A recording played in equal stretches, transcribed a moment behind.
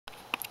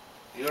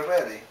You're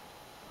ready.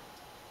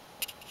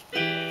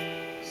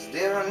 Is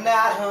there a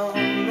night who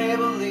may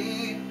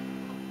believe,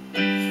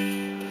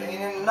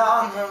 leaning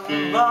on the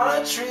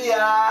mulberry tree?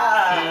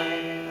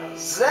 I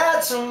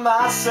said to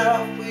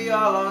myself, we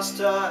all lost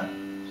touch.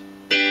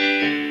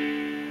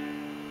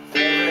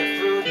 Favorite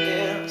fruit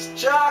is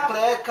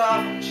chocolate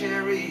covered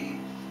cherry,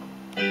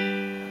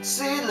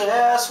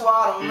 seedless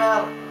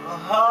watermelon.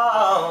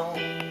 Oh,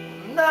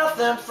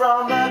 nothing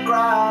from the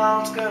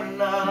ground's good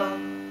enough.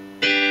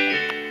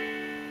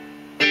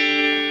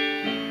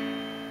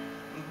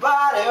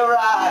 Body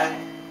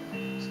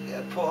rise,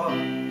 it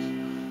pours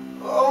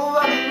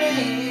over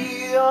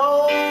me,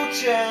 oh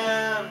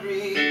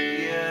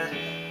chariot.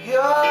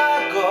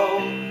 Your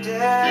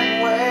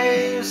golden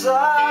waves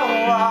are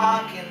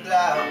walking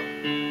down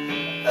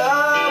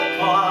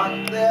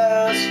upon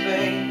their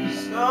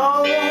space.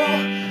 Oh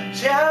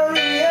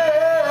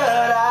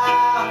chariot,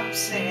 I'm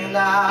singing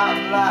out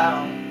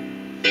loud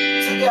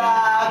to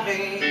guide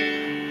me.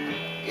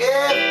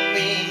 Give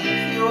me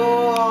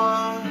your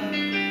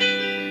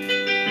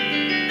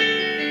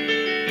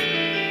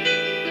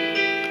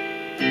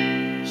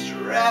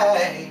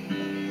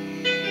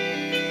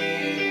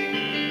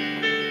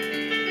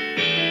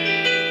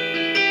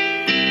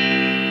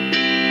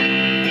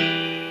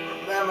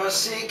remember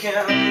seeking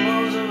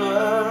moons of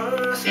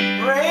earth.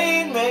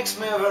 Rain makes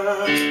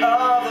mirrors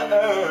of the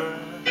earth.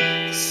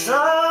 The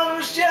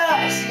sun's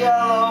just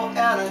yellow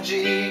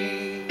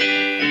energy.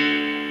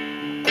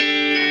 The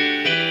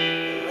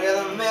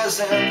rhythm is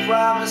in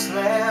promised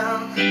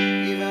land,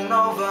 even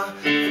over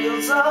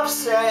fields of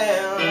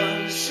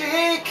sand.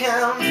 She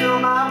can feel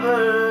my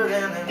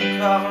burden and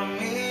cover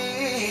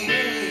me.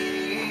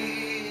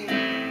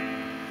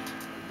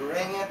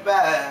 Bring it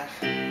back,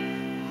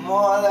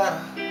 more than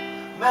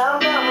a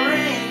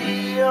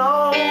memory.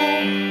 Oh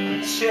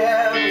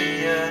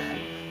chariot,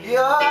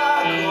 your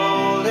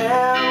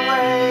golden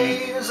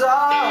waves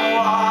are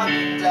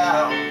walking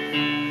down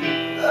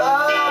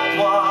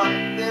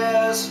upon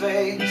this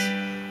face.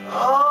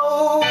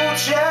 Oh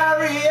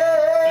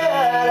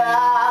chariot,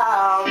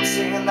 I'm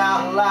singing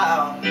out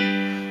loud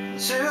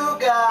to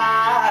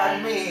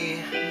guide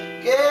me.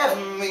 Give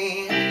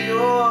me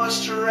your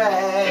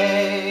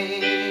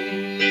strength.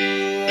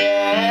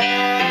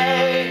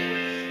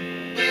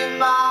 Be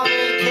my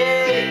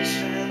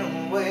vacation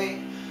away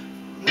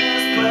from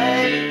this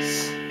place.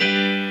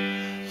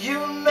 You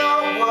know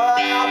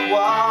what I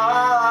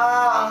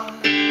want.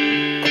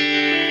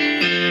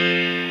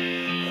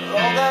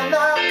 Oh, the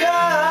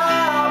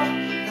knockup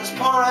is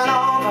pouring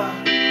over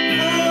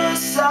the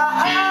sides.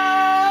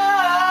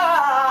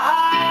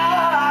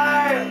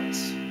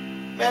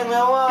 Make me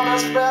wanna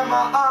spread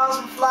my arms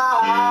and fly.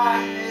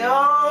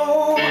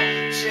 Oh,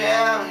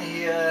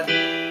 chariot,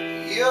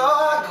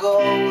 your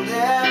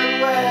golden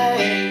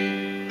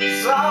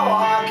waves are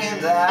walking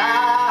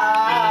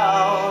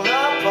down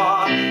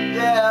upon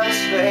their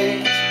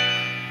space.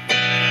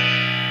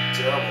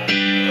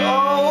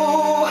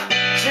 Oh,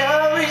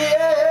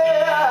 chariot,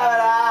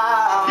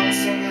 I'm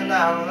singing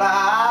out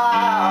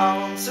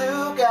loud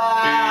to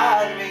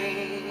guide me.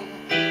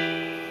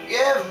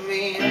 Give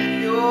me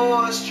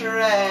your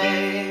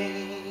strength.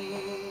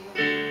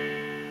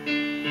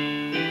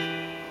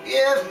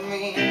 Give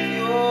me